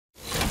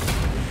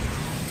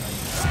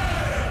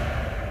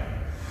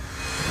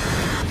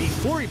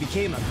before he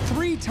became a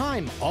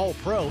 3-time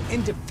All-Pro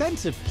and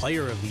Defensive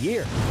Player of the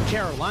Year.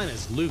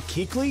 Carolina's Luke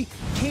Kuechly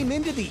came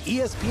into the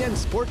ESPN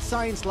Sports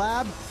Science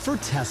Lab for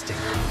testing.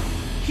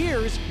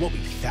 Here's what we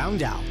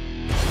found out.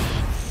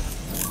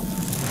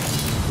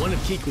 One of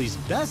Kuechly's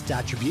best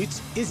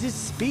attributes is his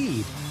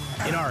speed.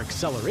 In our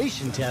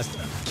acceleration test,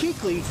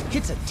 Kuechly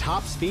hits a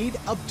top speed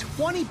of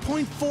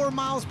 20.4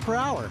 miles per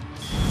hour.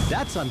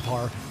 That's on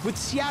par with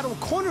Seattle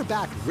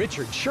cornerback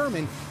Richard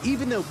Sherman,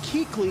 even though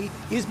Kuechly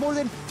is more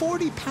than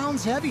 40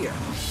 pounds heavier.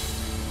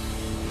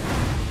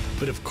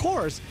 But of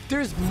course,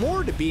 there's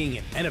more to being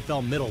an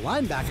NFL middle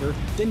linebacker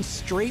than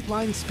straight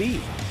line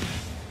speed.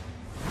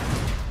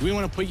 We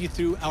want to put you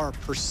through our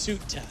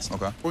pursuit test.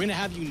 Okay. We're going to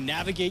have you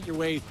navigate your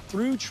way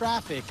through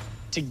traffic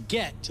to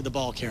get to the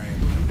ball carrier.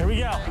 Here we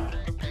go.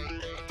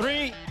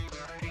 3,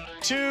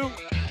 2,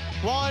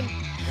 1,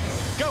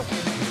 go.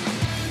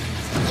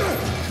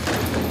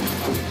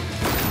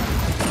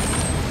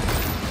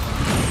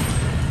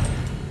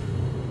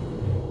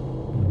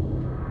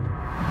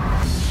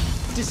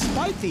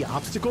 Despite the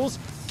obstacles,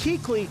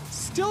 Kuechly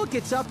still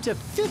gets up to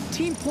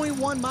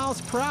 15.1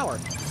 miles per hour,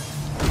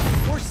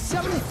 or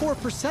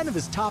 74% of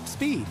his top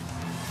speed.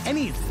 And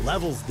he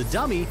levels the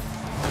dummy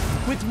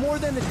with more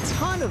than a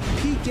ton of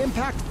peak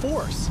impact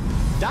force.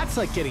 That's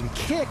like getting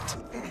kicked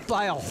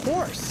by a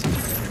horse.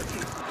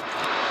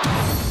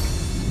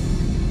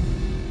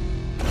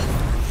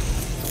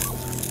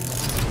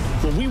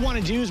 What we want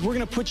to do is we're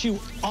going to put you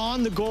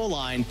on the goal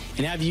line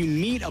and have you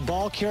meet a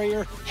ball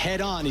carrier head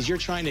on as you're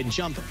trying to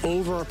jump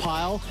over a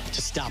pile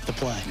to stop the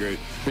play. Great.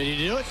 Ready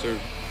to do it? Sir.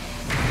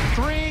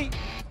 3,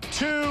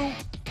 2,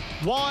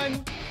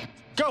 1,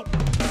 go.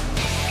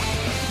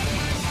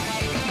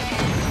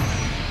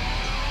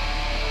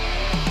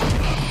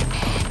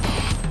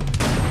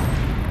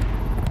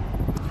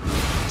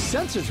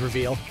 Sensors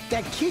reveal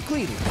that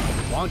Kuechly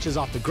launches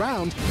off the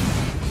ground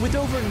with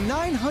over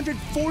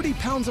 940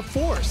 pounds of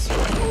force.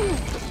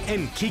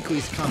 And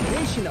Kuechly's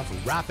combination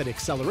of rapid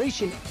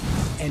acceleration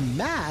and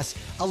mass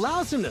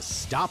allows him to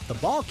stop the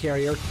ball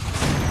carrier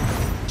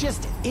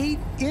just 8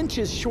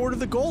 inches short of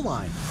the goal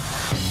line.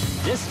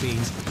 This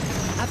means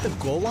at the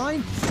goal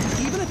line,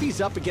 even if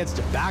he's up against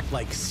a back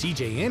like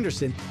C.J.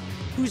 Anderson,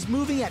 who's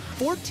moving at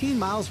 14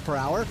 miles per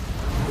hour,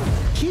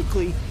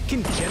 Kuechly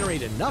can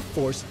generate enough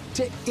force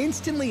to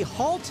instantly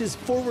halt his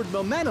forward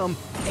momentum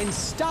and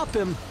stop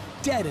him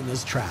dead in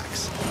his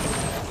tracks.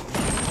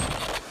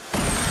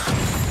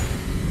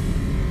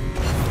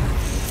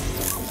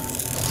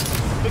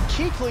 But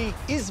Kuechly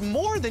is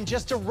more than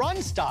just a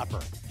run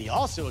stopper. He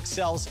also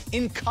excels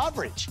in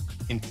coverage.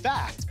 In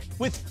fact,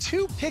 with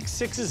 2 pick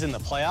sixes in the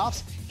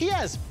playoffs, he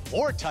has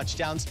more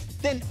touchdowns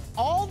than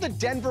all the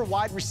Denver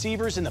wide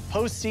receivers in the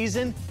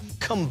postseason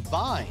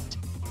combined.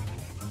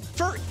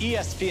 For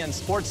ESPN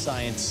Sports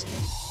Science,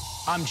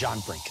 I'm John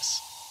Brinkus.